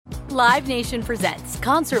Live Nation presents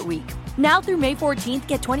Concert Week. Now through May 14th,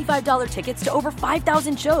 get $25 tickets to over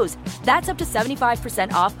 5,000 shows. That's up to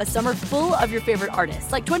 75% off a summer full of your favorite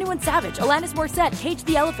artists like 21 Savage, Alanis Morissette, Cage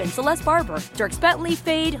the Elephant, Celeste Barber, Dierks Bentley,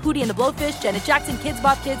 Fade, Hootie and the Blowfish, Janet Jackson, Kids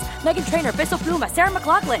Bop Kids, Meghan Trainor, Peso Pluma, Sarah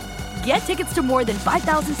McLachlan. Get tickets to more than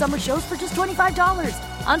 5,000 summer shows for just $25.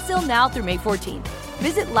 Until now through May 14th.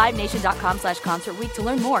 Visit LiveNation.com/Concert Week to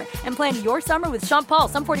learn more and plan your summer with Sean Paul,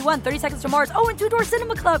 Sum 41, 30 Seconds to Mars, and Two Door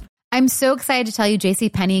Cinema Club. I'm so excited to tell you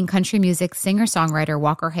JCPenney and country music singer-songwriter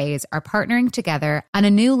Walker Hayes are partnering together on a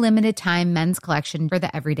new limited-time men's collection for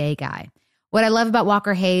the everyday guy. What I love about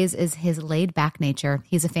Walker Hayes is his laid-back nature.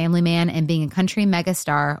 He's a family man, and being a country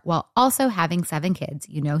megastar while also having 7 kids,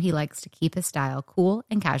 you know he likes to keep his style cool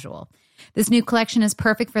and casual. This new collection is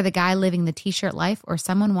perfect for the guy living the t-shirt life or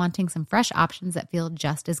someone wanting some fresh options that feel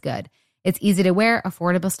just as good. It's easy to wear,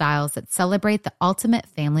 affordable styles that celebrate the ultimate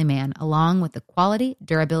family man, along with the quality,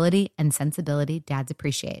 durability, and sensibility dads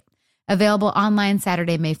appreciate. Available online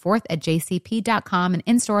Saturday, May 4th at jcp.com and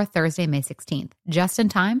in-store Thursday, May 16th, just in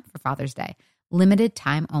time for Father's Day. Limited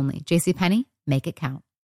time only. JCPenney, make it count.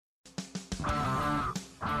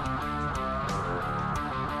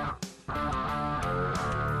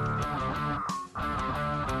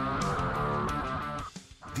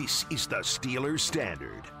 This is the Steelers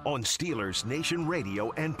Standard on Steelers Nation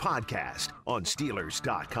Radio and podcast on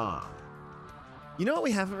Steelers.com. You know what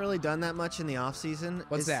we haven't really done that much in the offseason?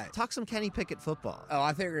 What's that? Talk some Kenny Pickett football. Oh,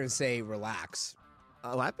 I think you're going to say relax.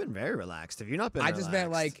 Oh, I've been very relaxed. Have you not been relaxed? I just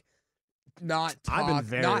meant like not talk, I've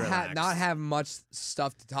been very relaxed. not have much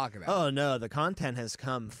stuff to talk about. Oh, no, the content has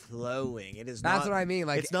come flowing. It is That's what I mean.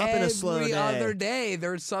 Like, it's not been a slow day. Every other day,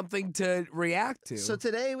 there's something to react to. So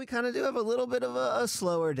today we kind of do have a little bit of a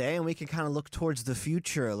slower day, and we can kind of look towards the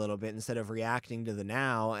future a little bit instead of reacting to the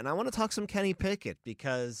now. And I want to talk some Kenny Pickett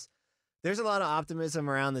because there's a lot of optimism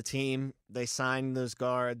around the team. They signed those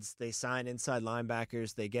guards. They signed inside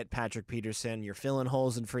linebackers. They get Patrick Peterson. You're filling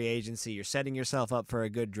holes in free agency. You're setting yourself up for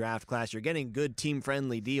a good draft class. You're getting good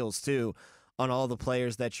team-friendly deals, too, on all the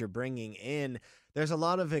players that you're bringing in. There's a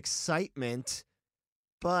lot of excitement,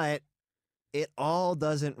 but it all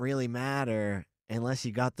doesn't really matter unless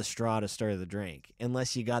you got the straw to stir the drink,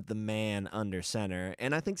 unless you got the man under center.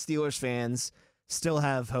 And I think Steelers fans still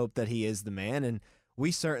have hope that he is the man, and we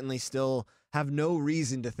certainly still have no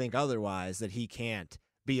reason to think otherwise, that he can't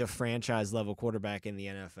be a franchise-level quarterback in the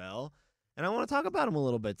NFL. And I want to talk about him a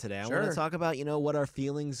little bit today. Sure. I want to talk about, what our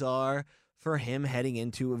feelings are for him heading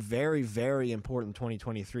into a very, very important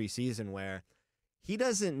 2023 season where he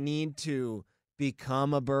doesn't need to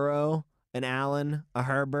become a Burrow, an Allen, a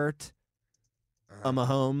Herbert, a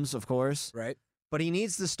Mahomes, of course. Right. But he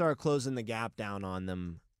needs to start closing the gap down on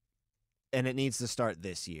them. And it needs to start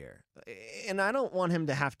this year. And I don't want him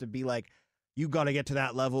to have to be like, you got to get to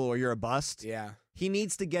that level or you're a bust. Yeah. He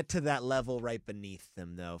needs to get to that level right beneath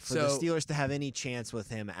them, though, for the Steelers to have any chance with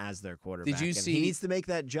him as their quarterback. Did you see? He needs to make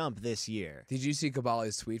that jump this year. Did you see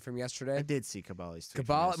Caballi's tweet from yesterday? I did see Caballi's tweet.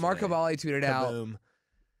 Mark Caballi tweeted out. Kaboom.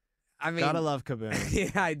 I mean, gotta love Kaboom.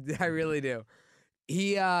 Yeah, I really do.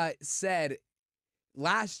 He said,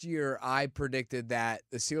 last year I predicted that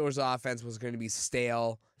the Steelers' offense was going to be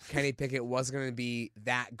stale. Kenny Pickett wasn't going to be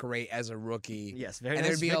that great as a rookie. Yes, very and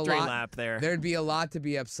nice there'd be victory a lot, lap there. There'd be a lot to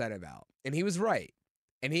be upset about. And he was right.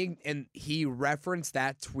 And he referenced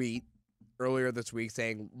that tweet earlier this week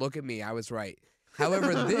saying, look at me, I was right.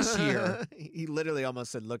 However, this year... he literally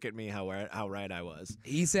almost said, look at me, how right I was.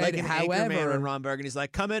 He said, like an however... Anchorman when Ron Burgundy's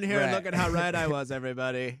like, come in here and look at how right I was,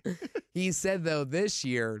 everybody. He said, though, this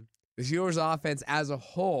year, the Steelers' offense as a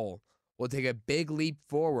whole will take a big leap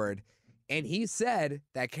forward. And he said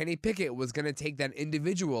that Kenny Pickett was going to take that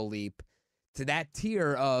individual leap to that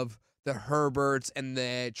tier of the Herberts and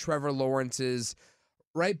the Trevor Lawrences,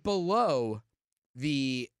 right below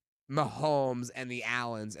the Mahomes and the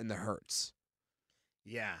Allens and the Hurts.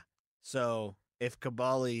 Yeah. So if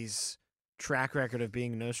Caballi's track record of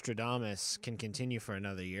being Nostradamus can continue for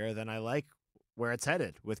another year, then I like where it's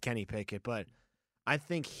headed with Kenny Pickett. But I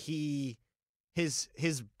think his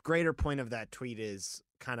greater point of that tweet is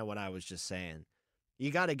kind of what I was just saying.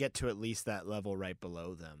 You got to get to at least that level right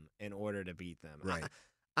below them in order to beat them. Right.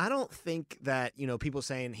 I don't think that, people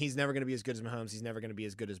saying he's never going to be as good as Mahomes, he's never going to be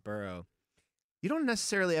as good as Burrow. You don't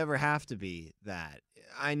necessarily ever have to be that.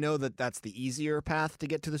 I know that that's the easier path to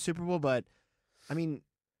get to the Super Bowl, but, I mean,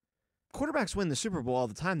 quarterbacks win the Super Bowl all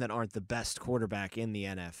the time that aren't the best quarterback in the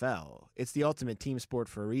NFL. It's the ultimate team sport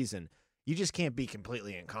for a reason. You just can't be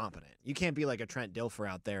completely incompetent. You can't be like a Trent Dilfer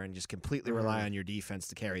out there and just completely rely on your defense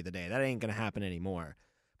to carry the day. That ain't going to happen anymore.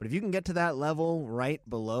 But if you can get to that level right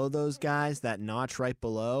below those guys, that notch right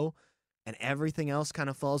below, and everything else kind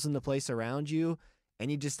of falls into place around you,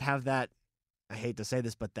 and you just have that, I hate to say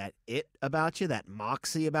this, but that it about you, that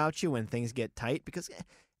moxie about you when things get tight, because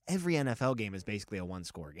every NFL game is basically a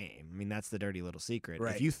one-score game. I mean, that's the dirty little secret.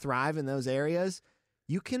 Right. If you thrive in those areas,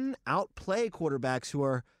 you can outplay quarterbacks who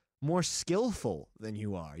are more skillful than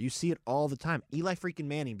you are. You see it all the time. Eli freaking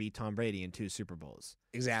Manning beat Tom Brady in 2 Super Bowls.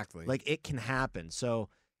 Exactly. Like, it can happen. So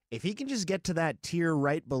if he can just get to that tier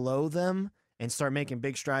right below them and start making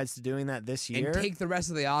big strides to doing that this year, and take the rest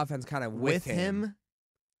of the offense kind of with him,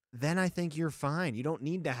 then I think you're fine. You don't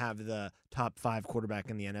need to have the top 5 quarterback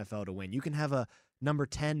in the NFL to win. You can have a number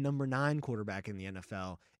 10, number 9 quarterback in the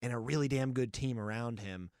NFL and a really damn good team around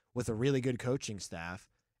him with a really good coaching staff,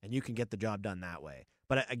 and you can get the job done that way.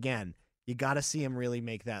 But again, you got to see him really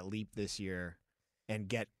make that leap this year and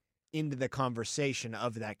get into the conversation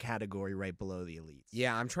of that category right below the elites.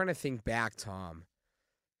 Yeah, I'm trying to think back, Tom,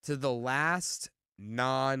 to the last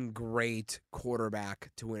non-great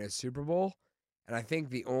quarterback to win a Super Bowl, and I think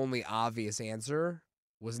the only obvious answer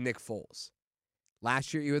was Nick Foles.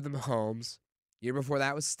 Last year, you had the Mahomes. Year before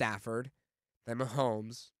that was Stafford, then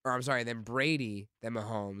Mahomes, then Brady, then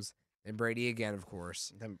Mahomes, then Brady again, of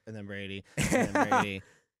course. And then Brady. And then Brady.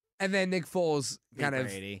 And then Nick Foles kind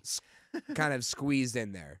Brady. of squeezed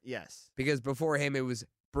in there. Yes. Because before him, it was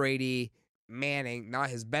Brady, Manning, not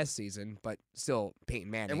his best season, but still Peyton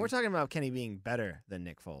Manning. And we're talking about Kenny being better than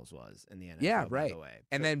Nick Foles was in the NFL, yeah, by right. the way.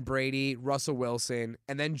 And then Brady, Russell Wilson,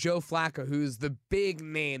 and then Joe Flacco, who's the big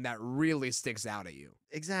name that really sticks out at you.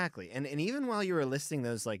 Exactly. And even while you were listing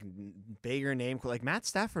those like bigger name, like Matt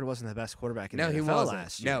Stafford wasn't the best quarterback in the NFL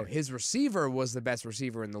last year. No, his receiver was the best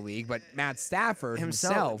receiver in the league, but Matt Stafford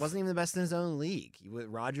himself wasn't even the best in his own league.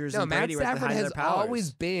 Rodgers no, and Matt Brady were at the Stafford height of has their powers.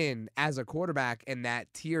 always been, as a quarterback, in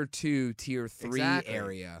that tier 2, tier 3 Exactly.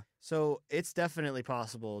 area. So it's definitely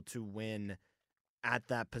possible to win at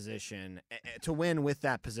that position, to win with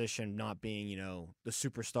that position not being, the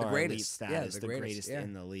superstar elite status, the greatest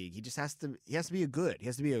in the league. He just has to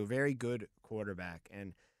be a very good quarterback.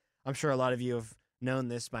 And I'm sure a lot of you have known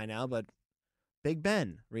this by now, but Big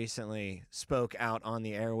Ben recently spoke out on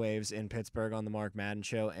the airwaves in Pittsburgh on the Mark Madden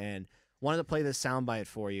Show and wanted to play this soundbite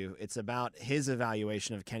for you. It's about his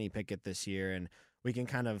evaluation of Kenny Pickett this year, and we can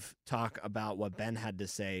kind of talk about what Ben had to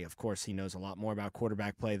say. Of course, he knows a lot more about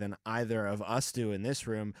quarterback play than either of us do in this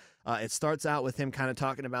room. It starts out with him kind of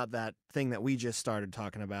talking about that thing that we just started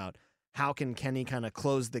talking about. How can Kenny kind of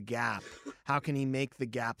close the gap? How can he make the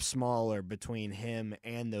gap smaller between him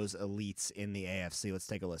and those elites in the AFC? Let's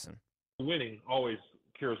take a listen. Winning always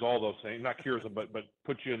cures all those things. Not cures them, but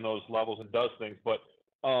puts you in those levels and does things. But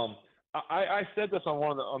I said this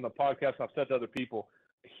on the podcast, and I've said to other people,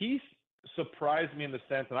 he's surprised me in the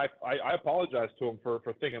sense, and I apologize to him for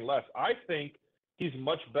thinking less. I think he's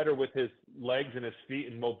much better with his legs and his feet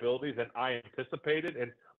and mobility than I anticipated,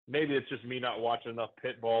 and maybe it's just me not watching enough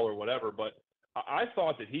pit ball or whatever, but I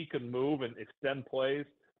thought that he could move and extend plays,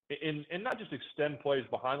 and not just extend plays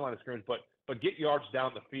behind the line of scrimmage, but get yards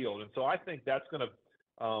down the field. And so I think that's going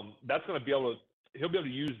to be able to – he'll be able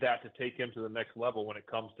to use that to take him to the next level when it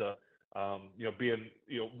comes to being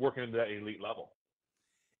working into that elite level.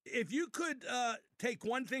 If you could take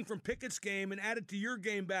one thing from Pickett's game and add it to your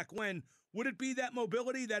game back when, would it be that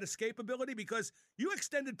mobility, that escapability? Because you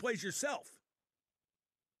extended plays yourself.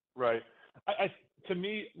 Right. To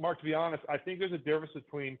me, Mark, to be honest, I think there's a difference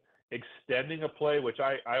between extending a play, which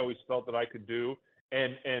I always felt that I could do,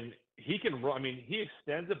 and he can run. I mean, he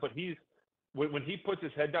extends it, but when he puts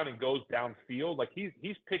his head down and goes downfield, like he's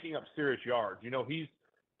picking up serious yards.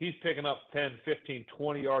 He's picking up 10, 15,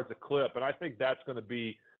 20 yards a clip, and I think that's going to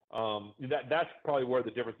be that's probably where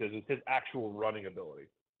the difference is his actual running ability.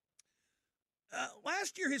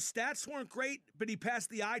 Last year, his stats weren't great, but he passed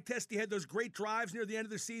the eye test. He had those great drives near the end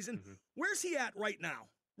of the season. Mm-hmm. Where's he at right now?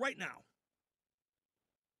 Right now,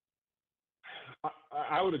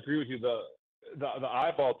 I would agree with you. The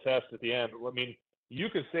eyeball test at the end. I mean, you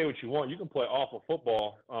can say what you want. You can play awful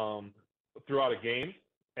football throughout a game,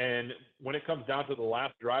 and when it comes down to the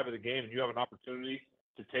last drive of the game, and you have an opportunity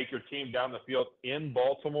to take your team down the field in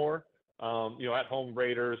Baltimore, at home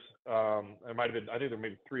Raiders. It might have been. I think there may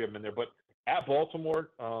be 3 of them in there, but at Baltimore,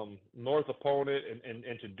 North opponent,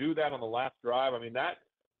 and to do that on the last drive, I mean that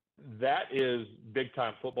is big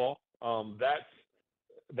time football.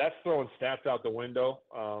 That's throwing stats out the window.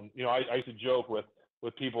 I used to joke with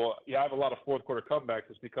people. Yeah, I have a lot of fourth quarter comebacks.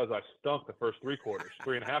 It's because I stunk the first 3 quarters,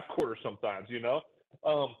 3.5 quarters sometimes.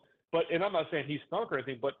 But I'm not saying he stunk or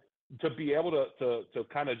anything, but to be able to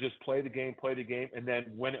kind of just play the game, and then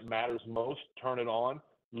when it matters most, turn it on.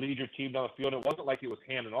 Lead your team down the field. It wasn't like it was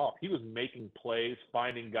handing off. He was making plays,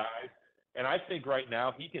 finding guys, And I think right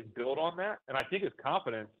now he can build on that, and I think his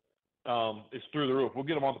confidence is through the roof. We'll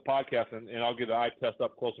get him on the podcast, and I'll get an eye test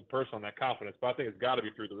up close and personal on that confidence, but I think it's got to be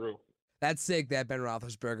through the roof. That's sick that Ben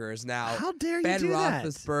Roethlisberger is now How dare you Ben do that?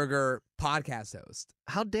 Roethlisberger podcast host.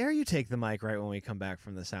 How dare you take the mic right when we come back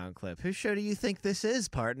from the sound clip? Whose show do you think this is,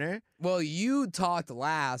 partner? Well, you talked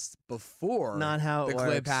last before Not how it the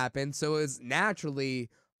clip works. happened, so it's naturally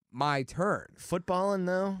my turn. Footballing,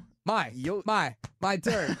 though? My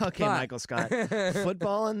turn. Okay, My. Michael Scott.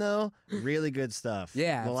 Footballing, though, really good stuff.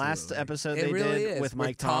 Yeah, The last absolutely. episode It they really did is. with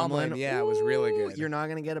Mike Tomlin. Yeah, it was really ooh, good. You're not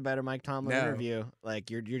going to get a better Mike Tomlin No. interview.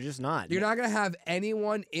 Like, you're just not. You're not going to have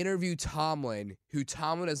anyone interview Tomlin who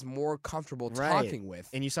Tomlin is more comfortable Right. talking with.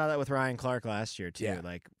 And you saw that with Ryan Clark last year, too. Yeah.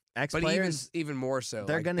 Like, But ex-players, even more so.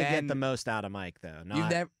 they're like going to get Ben- the most out of Mike, though. You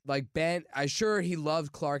Not, never like Ben. I'm sure he loves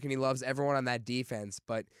Clark and he loves everyone on that defense,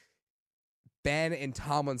 but Ben and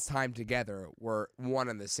Tomlin's time together were one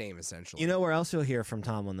and the same, essentially. You know where else you'll hear from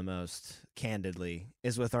Tomlin the most, candidly,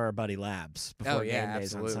 is with our buddy Labs before Oh, yeah, game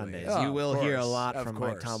days on absolutely. Sundays. Oh, You of will hear a course, lot of from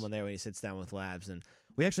Mike course. Tomlin there when he sits down with Labs. And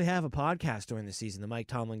we actually have a podcast during the season, the Mike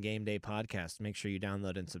Tomlin Game Day Podcast. Make sure you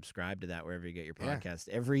download and subscribe to that wherever you get your Yeah. podcast.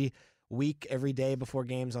 Every week, every day before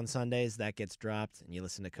games on Sundays, that gets dropped, and you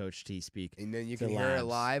listen to Coach T speak. And then you to can hear it Labs.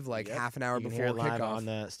 live like Yep. half an hour You can before hear it live kickoff. on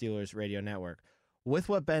the Steelers radio network. With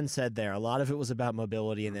what Ben said there, a lot of it was about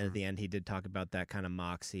mobility, and then Mm-hmm. at the end he did talk about that kind of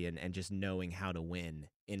moxie and just knowing how to win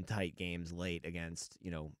in tight games late against,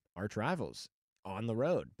 arch rivals on the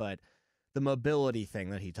road. But the mobility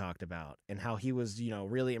thing that he talked about and how he was,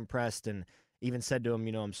 really impressed and even said to him,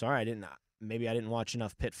 I'm sorry, I didn't watch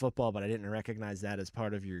enough Pitt football, but I didn't recognize that as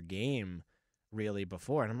part of your game really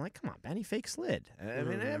before. And I'm like, come on, Ben, he fake slid. I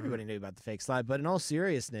mean, everybody knew about the fake slide, but in all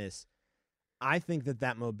seriousness, I think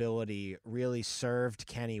that mobility really served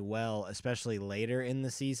Kenny well, especially later in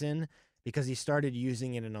the season, because he started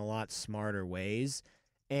using it in a lot smarter ways.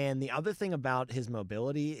 And the other thing about his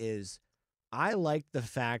mobility is I like the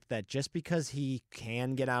fact that just because he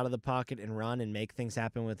can get out of the pocket and run and make things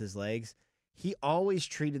happen with his legs, he always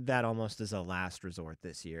treated that almost as a last resort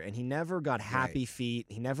this year. And he never got happy feet.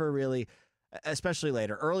 He never really, especially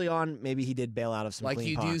later. Early on, maybe he did bail out of some like clean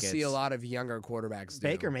you pockets. do see a lot of younger quarterbacks do.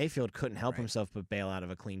 Baker Mayfield couldn't help Right. himself but bail out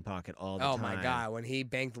of a clean pocket all the Oh time. my God! When he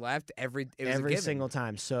banked left, it was a Every given. single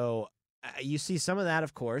time. So you see some of that,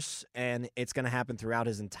 of course, and it's going to happen throughout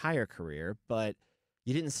his entire career, but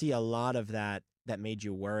you didn't see a lot of that made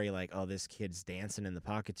you worry like, oh, this kid's dancing in the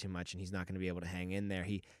pocket too much and he's not going to be able to hang in there.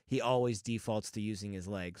 He always defaults to using his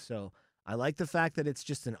legs. So I like the fact that it's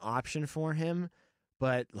just an option for him.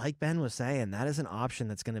 But like Ben was saying, that is an option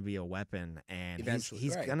that's going to be a weapon, and Eventually,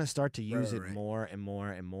 he's right. going to start to use Right. it more and more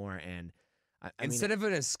and more. And I mean, Instead of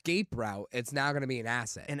an escape route, it's now going to be an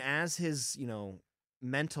asset. and as his,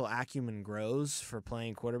 mental acumen grows for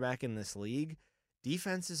playing quarterback in this league,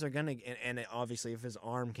 defenses are going to, and obviously if his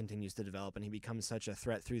arm continues to develop and he becomes such a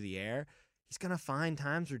threat through the air, he's going to find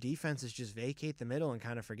times where defenses just vacate the middle and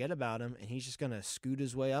kind of forget about him, and he's just going to scoot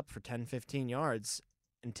his way up for 10, 15 yards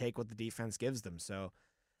and take what the defense gives them. So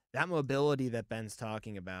that mobility that Ben's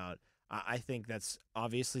talking about, I think that's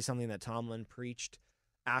obviously something that Tomlin preached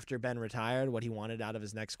after Ben retired. What he wanted out of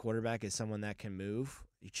his next quarterback is someone that can move.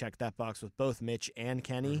 He checked that box with both Mitch and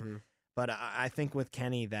Kenny. Mm-hmm. But I think with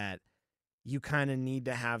Kenny that you kind of need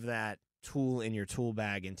to have that tool in your tool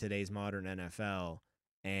bag in today's modern NFL.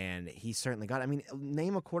 And he certainly got it. I mean,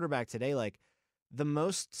 name a quarterback today, like the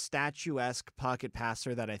most statuesque pocket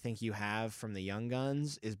passer that I think you have from the young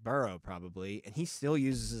guns is Burrow, probably. And he still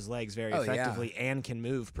uses his legs very Oh, yeah. effectively and can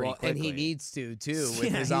move pretty quickly. And he needs to, too, with Yeah,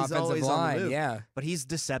 his he's offensive always on the line. move. Yeah. But he's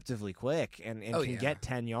deceptively quick and Oh, can yeah. get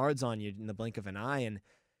 10 yards on you in the blink of an eye. And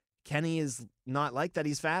Kenny is not like that.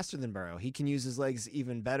 He's faster than Burrow. He can use his legs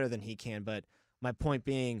even better than he can. But my point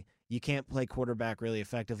being, you can't play quarterback really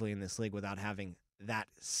effectively in this league without having that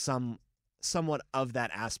somewhat of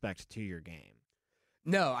that aspect to your game.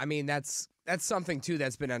 No, I mean, that's something, too,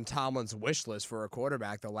 that's been on Tomlin's wish list for a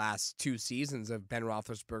quarterback the last 2 seasons of Ben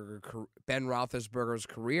Roethlisberger's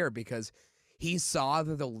career, because he saw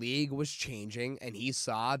that the league was changing, and he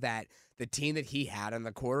saw that the team that he had and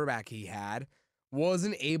the quarterback he had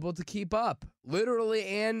wasn't able to keep up, literally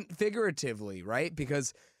and figuratively, right?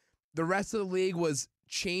 Because the rest of the league was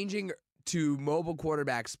changing to mobile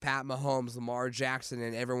quarterbacks, Pat Mahomes, Lamar Jackson,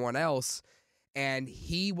 and everyone else, and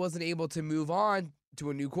he wasn't able to move on to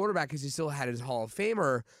a new quarterback because he still had his Hall of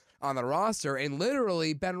Famer on the roster. And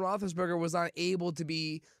literally, Ben Roethlisberger was not able to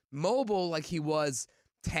be mobile like he was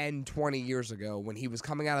 10, 20 years ago when he was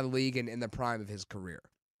coming out of the league and in the prime of his career.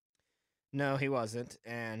 No, he wasn't,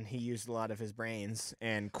 and he used a lot of his brains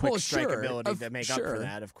and quick strike sure, ability to make up sure. for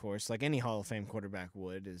that, of course, like any Hall of Fame quarterback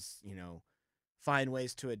would, is, find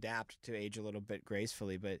ways to adapt to age a little bit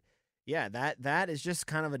gracefully. But yeah, that is just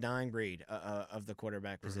kind of a dying breed of the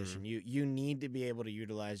quarterback position. You need to be able to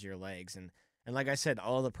utilize your legs, and like I said,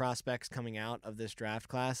 all the prospects coming out of this draft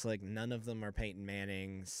class, like none of them are Peyton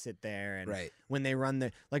Manning. Sit there and when they run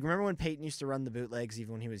remember when Peyton used to run the bootlegs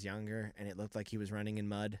even when he was younger, and it looked like he was running in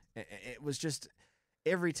mud. It was just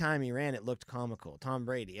every time he ran, it looked comical. Tom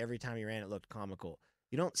Brady, every time he ran, it looked comical.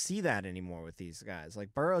 You don't see that anymore with these guys.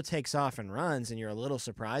 Like Burrow takes off and runs, and you're a little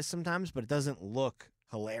surprised sometimes, but it doesn't look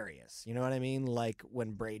hilarious. You know what I mean? Like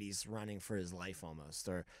when Brady's running for his life almost,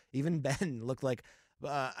 or even Ben looked like.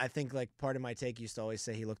 I think like part of my take used to always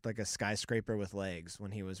say he looked like a skyscraper with legs when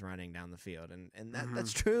he was running down the field, and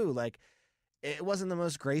that's true. Like it wasn't the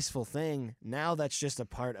most graceful thing. Now that's just a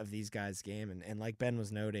part of these guys' game, and like Ben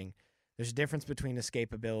was noting, there's a difference between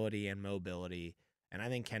escapability and mobility, and I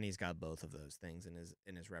think Kenny's got both of those things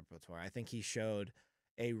in his repertoire. I think he showed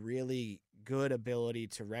a really good ability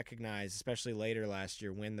to recognize, especially later last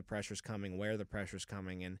year, when the pressure's coming, where the pressure's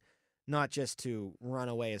coming, and not just to run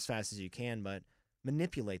away as fast as you can, but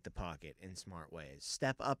manipulate the pocket in smart ways,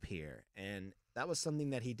 step up here. And that was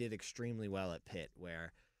something that he did extremely well at Pitt,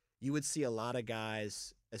 where you would see a lot of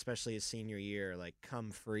guys, especially his senior year, like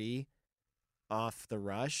come free off the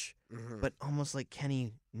rush, but almost like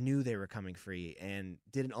Kenny knew they were coming free and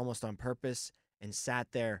did it almost on purpose and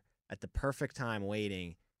sat there at the perfect time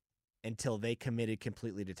waiting until they committed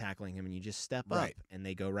completely to tackling him, and you just step up and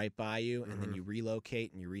they go right by you, and then you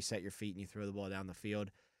relocate and you reset your feet and you throw the ball down the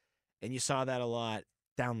field. And you saw that a lot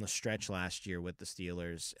down the stretch last year with the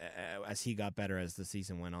Steelers as he got better as the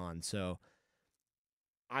season went on. So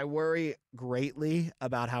I worry greatly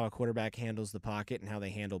about how a quarterback handles the pocket and how they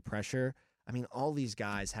handle pressure. I mean, all these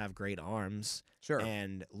guys have great arms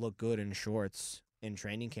and look good in shorts in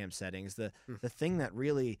training camp settings. The thing that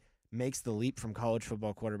really makes the leap from college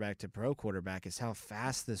football quarterback to pro quarterback is how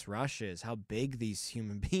fast this rush is, how big these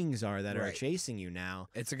human beings are that are chasing you now.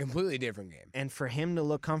 It's a completely different game. And for him to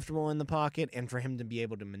look comfortable in the pocket and for him to be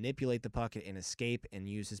able to manipulate the pocket and escape and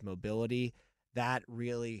use his mobility, that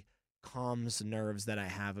really calms nerves that I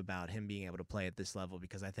have about him being able to play at this level,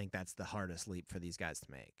 because I think that's the hardest leap for these guys to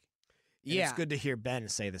make. And it's good to hear Ben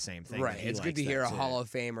say the same thing. Right. It's good to hear a Hall of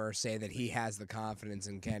Famer say that he has the confidence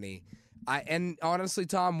in Kenny. And honestly,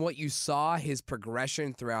 Tom, what you saw, his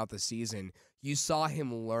progression throughout the season, you saw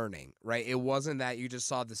him learning, right? It wasn't that you just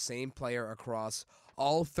saw the same player across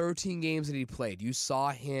all 13 games that he played. You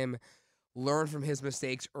saw him learn from his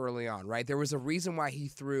mistakes early on, right? There was a reason why he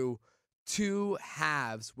threw 2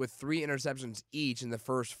 halves with 3 interceptions each in the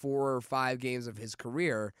first 4 or 5 games of his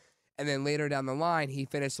career. And then later down the line, he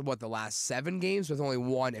finished, the last 7 games with only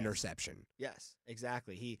 1 interception. Yes,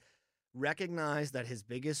 exactly. He recognized that his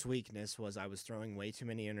biggest weakness was I was throwing way too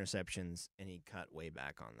many interceptions, and he cut way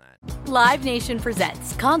back on that. Live Nation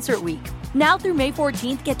presents Concert Week. Now through May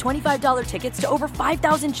 14th, get $25 tickets to over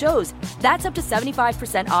 5,000 shows. That's up to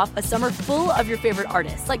 75% off a summer full of your favorite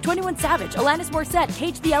artists like 21 Savage, Alanis Morissette,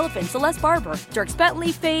 Cage the Elephant, Celeste Barber, Dierks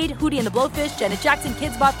Bentley, Fade, Hootie and the Blowfish, Janet Jackson,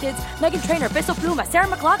 Kids Bop Kids, Meghan Trainor, Peso Pluma, Sarah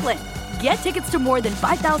McLachlan. Get tickets to more than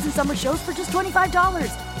 5,000 summer shows for just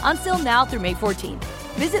 $25. Until now through May 14th.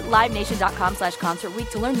 Visit LiveNation.com/Concert Week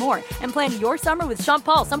to learn more and plan your summer with Sean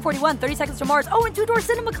Paul, Sum 41, 30 Seconds to Mars, and Two Door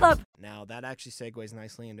Cinema Club. Now, that actually segues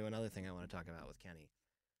nicely into another thing I want to talk about with Kenny.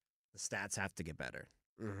 The stats have to get better.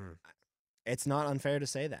 It's not unfair to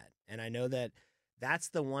say that. And I know that that's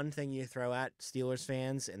the one thing you throw at Steelers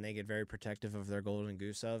fans, and they get very protective of their golden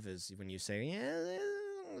goose of, is when you say,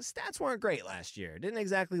 stats weren't great last year. Didn't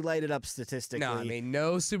exactly light it up statistically. No, I mean,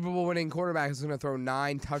 no Super Bowl winning quarterback is going to throw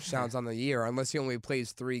 9 touchdowns on the year unless he only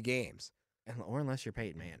plays 3 games. Or unless you're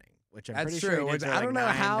Peyton Manning, which I'm That's pretty true. sure he did I don't know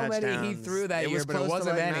how many he touchdowns. threw that year, but it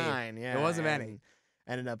wasn't many. 9, yeah, it wasn't many.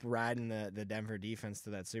 Ended up riding the Denver defense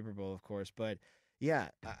to that Super Bowl, of course. But, yeah,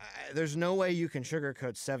 there's no way you can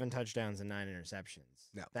sugarcoat 7 touchdowns and 9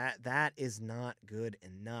 interceptions. No. That is not good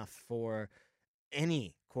enough for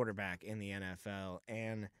any quarterback in the NFL.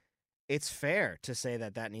 And it's fair to say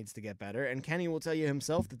that needs to get better, and Kenny will tell you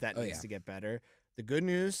himself that needs to get better. The good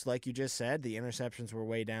news, like you just said, the interceptions were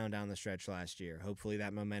way down the stretch last year. Hopefully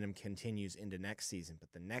that momentum continues into next season.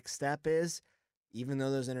 But the next step is, even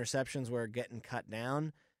though those interceptions were getting cut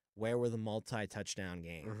down, where were the multi-touchdown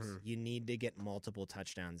games? You need to get multiple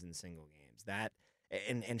touchdowns in single games.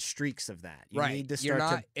 and streaks of that. You Right. need to You're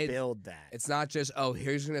start not- to build that. It's not just,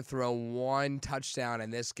 here's going to throw one touchdown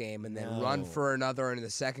in this game and then run No. for another in the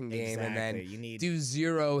second game and then Exactly. You need do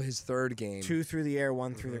 0 his third game. 2 through the air,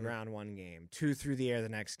 1 through the ground, 1 game. 2 through the air the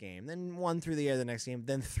next game. Then 1 through the air the next game.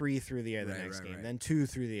 Then 3 through the air the next game. Right. Then 2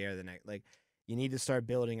 through the air the next. Like, you need to start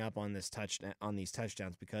building up on these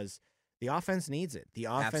touchdowns because the offense needs it. The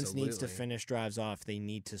offense needs to Absolutely. finish drives off. They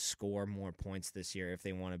need to score more points this year if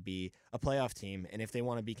they want to be a playoff team and if they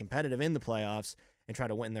want to be competitive in the playoffs and try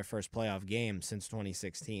to win their first playoff game since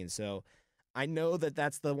 2016. So I know that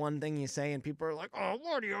that's the one thing you say, and people are like, "Oh,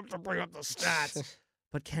 why do you have to bring up the stats?"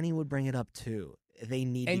 But Kenny would bring it up too. They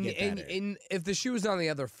need to get better. And if the shoe was on the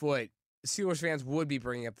other foot, Steelers fans would be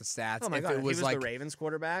bringing up the stats. Oh my if God! it If was he was like the Ravens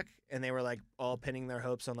quarterback, and they were like all pinning their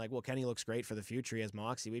hopes on like, well, Kenny looks great for the future. He has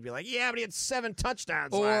moxie. We'd be like, yeah, but he had 7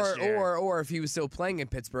 touchdowns last year. or if he was still playing in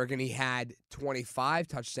Pittsburgh and he had 25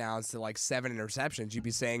 touchdowns to like 7 interceptions, you'd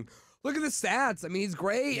be saying, look at the stats. I mean, he's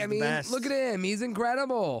great. He's I the mean, best. look at him. He's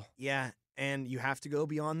incredible. Yeah, and you have to go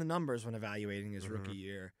beyond the numbers when evaluating his rookie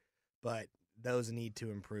year, but those need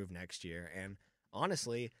to improve next year. And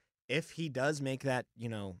honestly, if he does make that,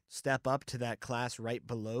 step up to that class right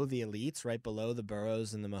below the elites, right below the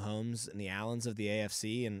Burrows and the Mahomes and the Allens of the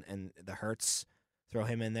AFC and the Hurts, throw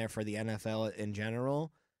him in there for the NFL in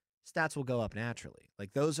general, stats will go up naturally.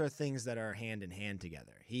 Like, those are things that are hand in hand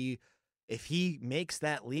together. If he makes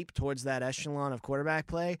that leap towards that echelon of quarterback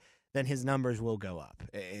play, then his numbers will go up.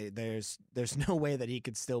 There's no way that he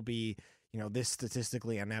could still be, this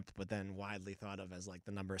statistically inept, but then widely thought of as like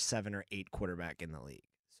the number 7 or 8 quarterback in the league.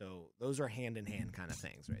 So those are hand-in-hand kind of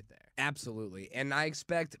things right there. Absolutely. And I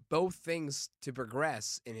expect both things to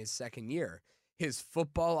progress in his second year. His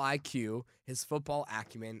football IQ, his football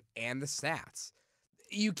acumen, and the stats.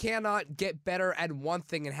 You cannot get better at one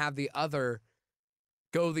thing and have the other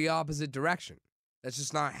go the opposite direction. That's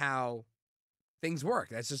just not how things work.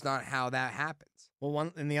 That's just not how that happens.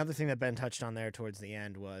 Well, and the other thing that Ben touched on there towards the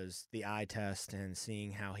end was the eye test and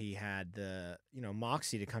seeing how he had the,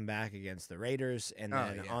 moxie to come back against the Raiders and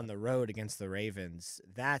then on the road against the Ravens.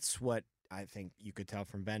 That's what I think you could tell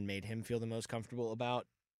from Ben made him feel the most comfortable about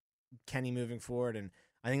Kenny moving forward. And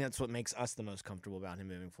I think that's what makes us the most comfortable about him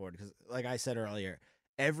moving forward. Because like I said earlier,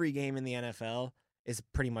 every game in the NFL is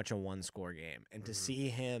pretty much a 1-score game. And to see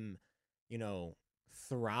him,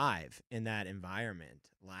 thrive in that environment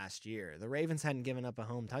last year. The Ravens hadn't given up a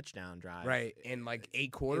home touchdown drive. Right. In like 8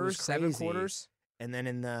 It quarters, was 7 crazy. quarters. And then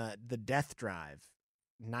in the death drive,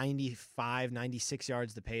 95, 96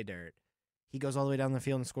 yards to pay dirt, he goes all the way down the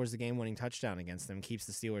field and scores the game-winning touchdown against them, keeps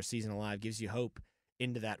the Steelers season alive, gives you hope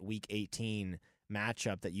into that Week 18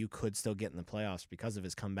 matchup that you could still get in the playoffs because of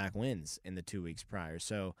his comeback wins in the 2 weeks prior.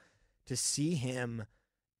 So to see him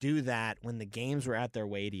do that when the games were at their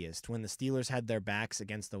weightiest, when the Steelers had their backs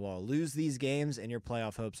against the wall, lose these games and your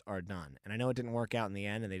playoff hopes are done. And I know it didn't work out in the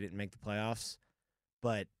end and they didn't make the playoffs,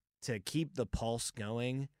 but to keep the pulse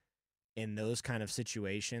going in those kind of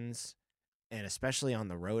situations, and especially on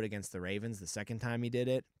the road against the Ravens the second time he did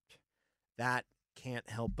it, that can't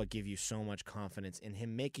help but give you so much confidence in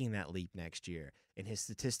him making that leap next year, in his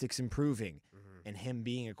statistics improving, and him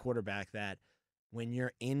being a quarterback that when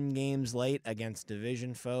you're in games late against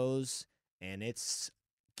division foes and it's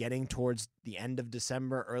getting towards the end of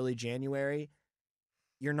December, early January,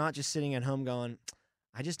 you're not just sitting at home going,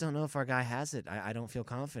 I just don't know if our guy has it. I don't feel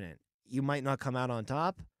confident. You might not come out on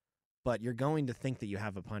top, but you're going to think that you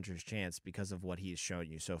have a puncher's chance because of what he has shown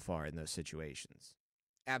you so far in those situations.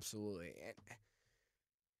 Absolutely.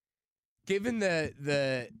 Given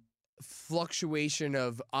the fluctuation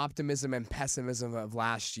of optimism and pessimism of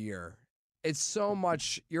last year, it's so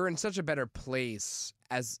much, you're in such a better place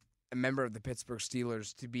as a member of the Pittsburgh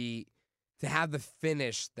Steelers to have the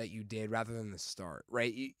finish that you did rather than the start,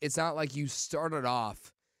 right? It's not like you started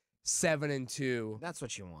off 7-2. That's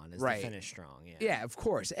what you want, is Right. to finish strong. Yeah. Yeah, of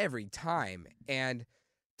course, every time. And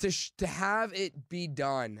to have it be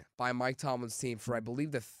done by Mike Tomlin's team for, I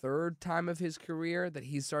believe, the 3rd time of his career that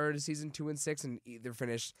he started a season 2-6 and either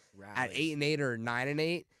finished at 8-8 or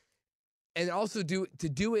 9-8, and also do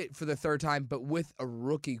it for the 3rd time, but with a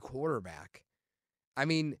rookie quarterback. I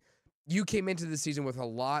mean, you came into the season with a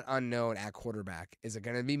lot unknown at quarterback. Is it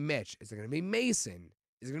going to be Mitch? Is it going to be Mason?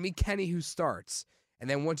 Is it going to be Kenny who starts? And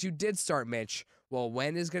then once you did start Mitch, well,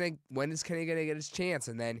 when is Kenny going to get his chance?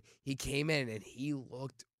 And then he came in and he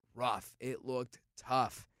looked rough. It looked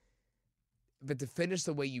tough. But to finish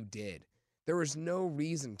the way you did, there was no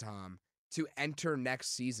reason, Tom, to enter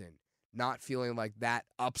next season not feeling like that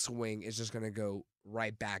upswing is just going to go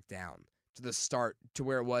right back down to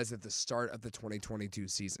where it was at the start of the 2022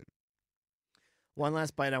 season. One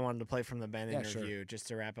last bite I wanted to play from the Ben Yeah, interview just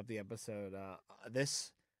to wrap up the episode.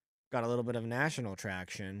 This got a little bit of national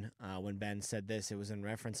traction when Ben said this. It was in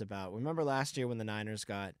reference about, remember last year when the Niners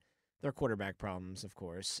got their quarterback problems, of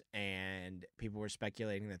course, and people were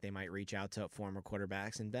speculating that they might reach out to former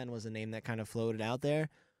quarterbacks, and Ben was a name that kind of floated out there.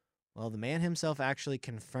 Well, the man himself actually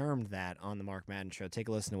confirmed that on the Mark Madden show. Take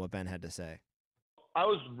a listen to what Ben had to say. I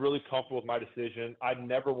was really comfortable with my decision. I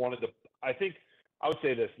never wanted to – I think I would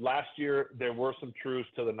say this. Last year, there were some truths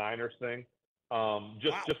to the Niners thing,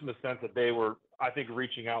 just in the sense that they were, I think,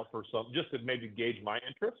 reaching out for some – just to maybe gauge my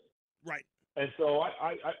interest. Right. And so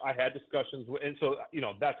I had discussions – and so,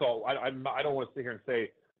 that's all. I don't want to sit here and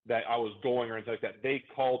say that I was going or anything like that. They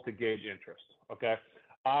called to gauge interest, okay?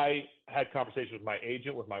 I had conversations with my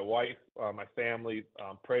agent, with my wife, my family,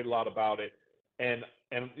 prayed a lot about it. And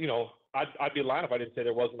I'd be lying if I didn't say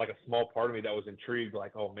there wasn't like a small part of me that was intrigued,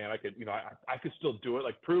 like, oh man, I could, I could still do it,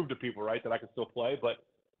 like prove to people, right, that I could still play. But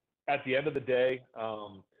at the end of the day,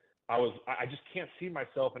 I just can't see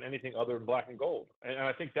myself in anything other than black and gold. And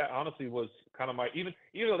I think that honestly was kind of even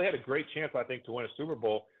though they had a great chance, I think, to win a Super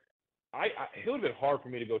Bowl, it would have been hard for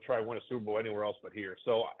me to go try and win a Super Bowl anywhere else but here.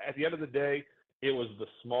 So at the end of the day, it was the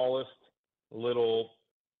smallest little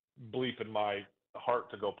bleep in my heart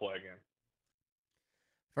to go play again.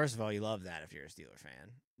 First of all, you love that if you're a Steeler fan.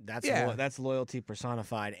 That's loyalty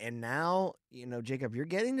personified. And now, Jacob, you're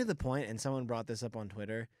getting to the point, and someone brought this up on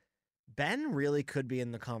Twitter, Ben really could be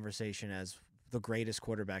in the conversation as the greatest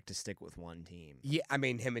quarterback to stick with one team. Yeah, I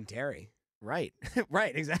mean, him and Terry. Right.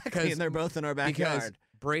 Right, exactly. And they're both in our backyard. Because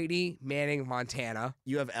Brady, Manning, Montana.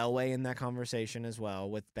 You have Elway in that conversation as well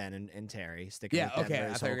with Ben and Terry sticking with Denver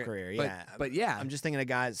his whole career. But yeah. I'm just thinking of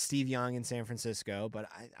guys, Steve Young in San Francisco, but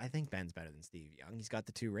I think Ben's better than Steve Young. He's got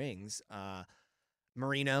the 2 rings.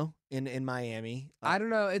 Marino in Miami. I don't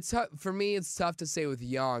know. It's tough. For me, it's tough to say with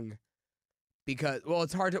Young because, well,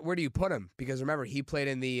 it's hard to, where do you put him? Because remember, he played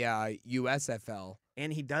in the USFL.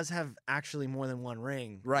 And he does have actually more than 1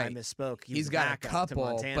 ring. Right. I misspoke. He's got a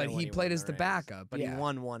couple, but he played as the backup. But he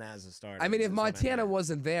won one as a starter. I mean, if Montana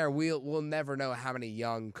wasn't there, we'll never know how many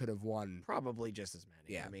Young could have won. Probably just as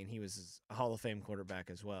many. Yeah. I mean, he was a Hall of Fame quarterback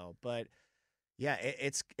as well. But yeah,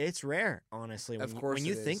 it's rare, honestly. When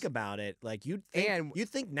you think about it, like you'd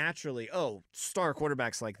think naturally, oh, star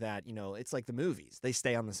quarterbacks like that, it's like the movies. They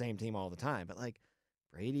stay on the same team all the time. But like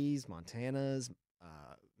Brady's, Montana's,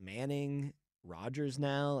 Manning, Rodgers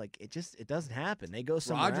now, like it doesn't happen. They go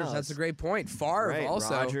somewhere else. That's a great point. Favre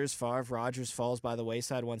also. Rodgers falls by the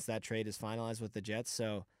wayside once that trade is finalized with the Jets.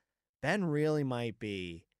 So Ben really might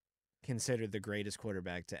be considered the greatest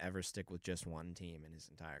quarterback to ever stick with just one team in his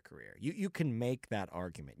entire career. You can make that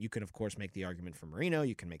argument. You can, of course, make the argument for Marino.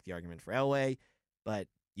 You can make the argument for Elway, but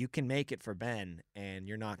you can make it for Ben, and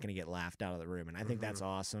you're not going to get laughed out of the room. And I think that's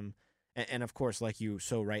awesome. And, of course, like you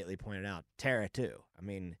so rightly pointed out, Tara, too. I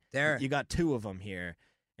mean, you got 2 of them here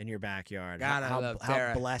in your backyard.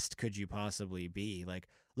 How blessed could you possibly be? Like,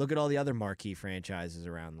 look at all the other marquee franchises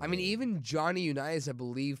around the league. Even Johnny Unitas, I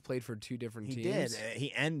believe, played for 2 different teams. He did.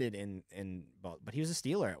 He ended but he was a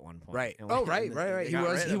Steeler at one point. Right. Right.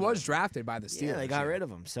 He was drafted by the Steelers. Yeah, they got rid of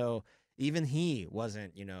him. So even he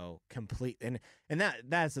wasn't, complete. And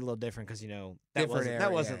that's a little different because,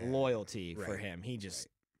 that wasn't loyalty for him. He just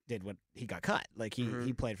did what he got cut. Like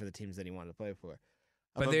he played for the teams that he wanted to play for.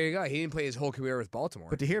 But there you go. He didn't play his whole career with Baltimore.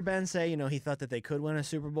 But to hear Ben say, he thought that they could win a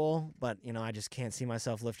Super Bowl, but I just can't see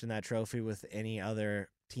myself lifting that trophy with any other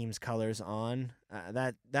team's colors on.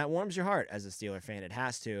 That warms your heart as a Steeler fan. It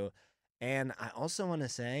has to. And I also want to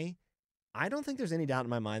say, I don't think there's any doubt in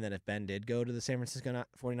my mind that if Ben did go to the San Francisco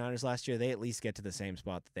 49ers last year, they at least get to the same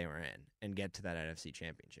spot that they were in and get to that NFC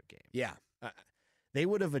Championship game. Yeah. They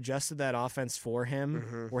would have adjusted that offense for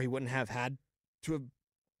him where he wouldn't have had to have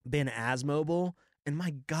been as mobile. And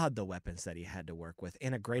my God, the weapons that he had to work with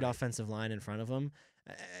and a great offensive line in front of him.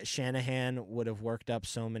 Shanahan would have worked up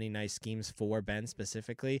so many nice schemes for Ben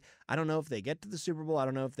specifically. I don't know if they get to the Super Bowl. I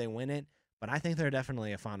don't know if they win it. But I think they're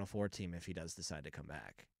definitely a Final Four team if he does decide to come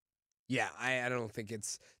back. Yeah, I don't think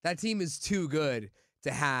that team is too good to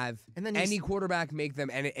have any quarterback make them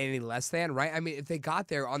any less than, right? I mean, if they got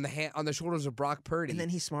there on the shoulders of Brock Purdy. And then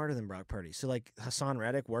he's smarter than Brock Purdy. So, like, Hassan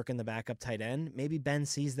Reddick working the backup tight end, maybe Ben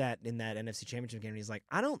sees that in that NFC Championship game, and he's like,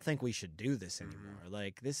 I don't think we should do this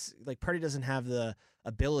anymore. Purdy doesn't have the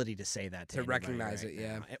ability to say that to recognize it,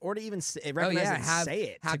 now. Or to even recognize it and say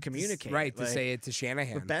it, to communicate. Right, to say it to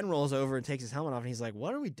Shanahan. But Ben rolls over and takes his helmet off, and he's like,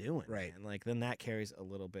 what are we doing? Right. And, then that carries a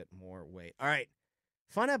little bit more weight. All right.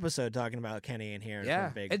 Fun episode talking about Kenny in here. Yeah,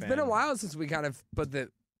 Big it's Ben. been a while since we kind of put the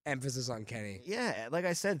emphasis on Kenny. Yeah, like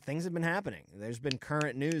I said, things have been happening. There's been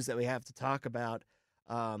current news that we have to talk about.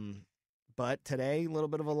 But But today, a little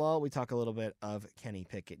bit of a lull. We talk a little bit of Kenny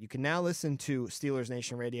Pickett. You can now listen to Steelers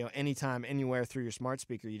Nation Radio anytime, anywhere through your smart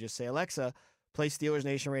speaker. You just say, Alexa, play Steelers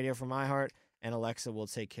Nation Radio from iHeart, and Alexa will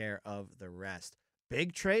take care of the rest.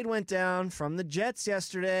 Big trade went down from the Jets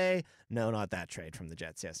yesterday. No, not that trade from the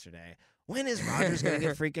Jets yesterday. When is Rodgers going to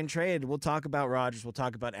get freaking traded? We'll talk about Rodgers. We'll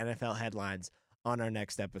talk about NFL headlines on our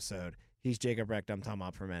next episode. He's Jacob Recht. I'm Tom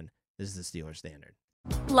Opperman. This is the Steelers Standard.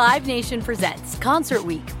 Live Nation presents Concert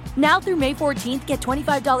Week. Now through May 14th, get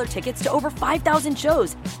 $25 tickets to over 5,000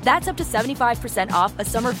 shows. That's up to 75% off a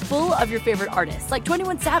summer full of your favorite artists like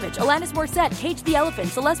 21 Savage, Alanis Morissette, Cage the Elephant,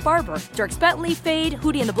 Celeste Barber, Dierks Bentley, Fade,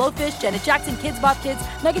 Hootie and the Blowfish, Janet Jackson, Kids Bop Kids,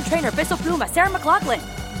 Meghan Trainor, Bissell Pluma, Sarah McLachlan.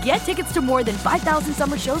 Get tickets to more than 5,000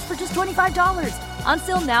 summer shows for just $25.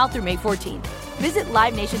 Until now through May 14th. Visit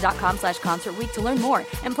LiveNation.com/Concert Week to learn more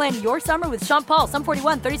and plan your summer with Sean Paul, Sum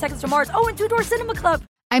 41, 30 Seconds to Mars, and Two Door Cinema Club.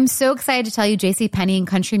 I'm so excited to tell you JCPenney and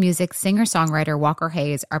country music singer-songwriter Walker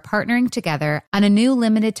Hayes are partnering together on a new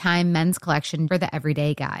limited-time men's collection for the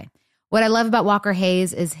everyday guy. What I love about Walker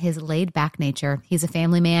Hayes is his laid-back nature. He's a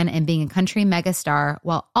family man, and being a country megastar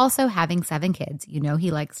while also having 7 kids, you know he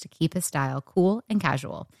likes to keep his style cool and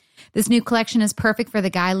casual. This new collection is perfect for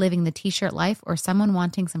the guy living the t-shirt life or someone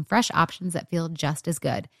wanting some fresh options that feel just as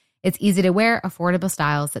good. It's easy to wear, affordable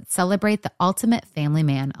styles that celebrate the ultimate family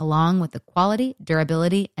man, along with the quality,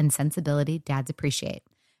 durability, and sensibility dads appreciate.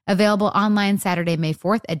 Available online Saturday, May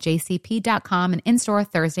 4th at jcp.com and in-store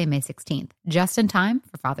Thursday, May 16th, just in time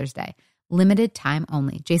for Father's Day. Limited time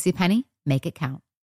only. JCPenney, make it count.